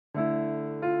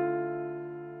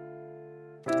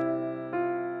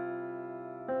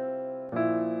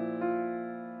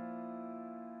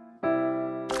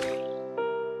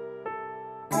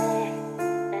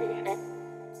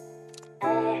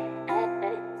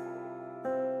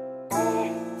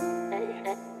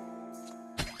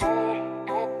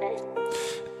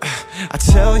I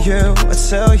tell you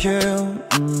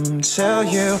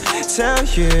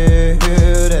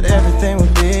that everything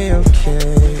will be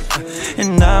okay,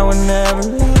 and I will never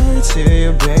lie to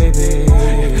you, baby.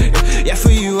 Yeah,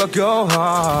 for you I go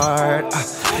hard,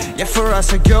 yeah, for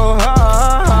us I go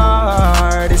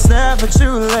hard. It's never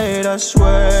too late, I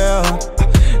swear.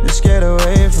 Let's get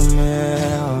away from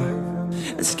here,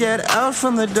 let's get out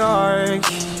from the dark,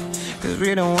 'cause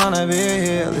we don't wanna be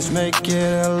here. Let's make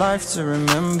it a life to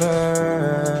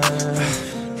remember.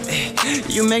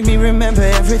 You make me remember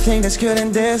everything that's good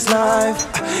in this life.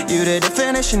 You the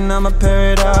definition of my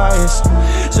paradise,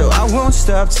 so I won't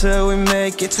stop till we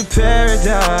make it to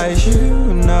paradise.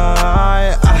 You and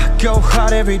I go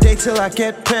hard every day till I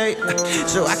get paid,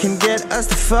 so I can get us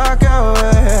the fuck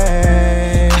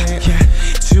away, yeah,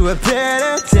 to a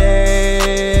better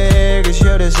day, 'cause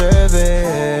you deserve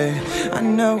it. I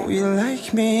know you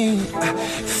like me,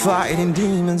 fighting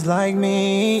demons like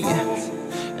me,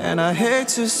 and I hate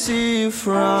to see you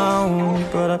frown,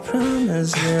 but I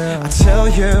promise you, I tell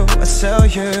you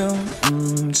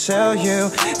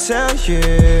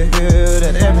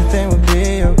that everything will be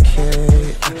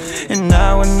okay, and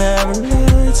I will never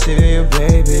lie to you,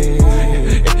 baby.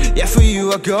 Yeah, for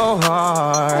you I go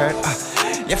hard,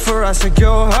 yeah, for us I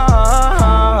go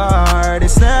hard.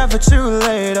 It's never too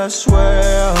late, I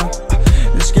swear.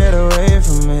 Let's get away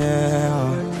from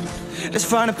here. Let's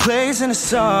find a place in the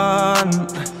sun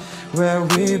where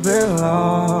we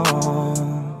belong.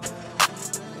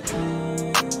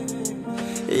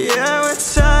 Yeah, we're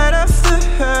tired of the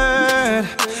hurt,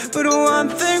 but one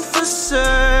thing for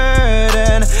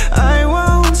certain, I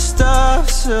won't stop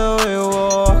till we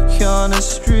walk on the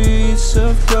streets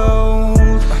of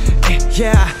gold.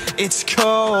 Yeah, it's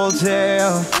cold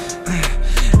here,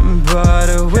 but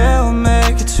we'll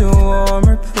make it to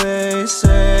warmer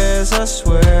places, I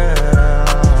swear.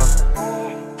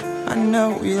 I know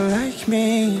you like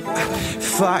me,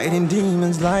 fighting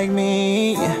demons like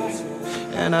me,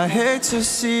 and I hate to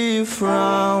see you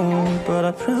frown, but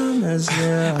I promise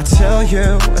you, I tell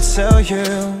you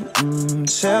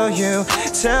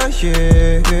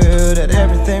that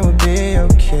everything will be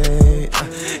okay,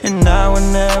 and I will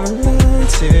never lie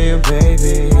to you,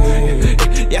 baby.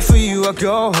 Yeah, for you I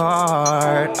go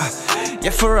hard,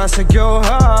 yeah, for us I go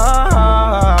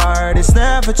hard. It's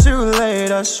never too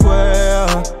late, I swear.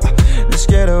 Let's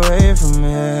get away from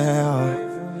here.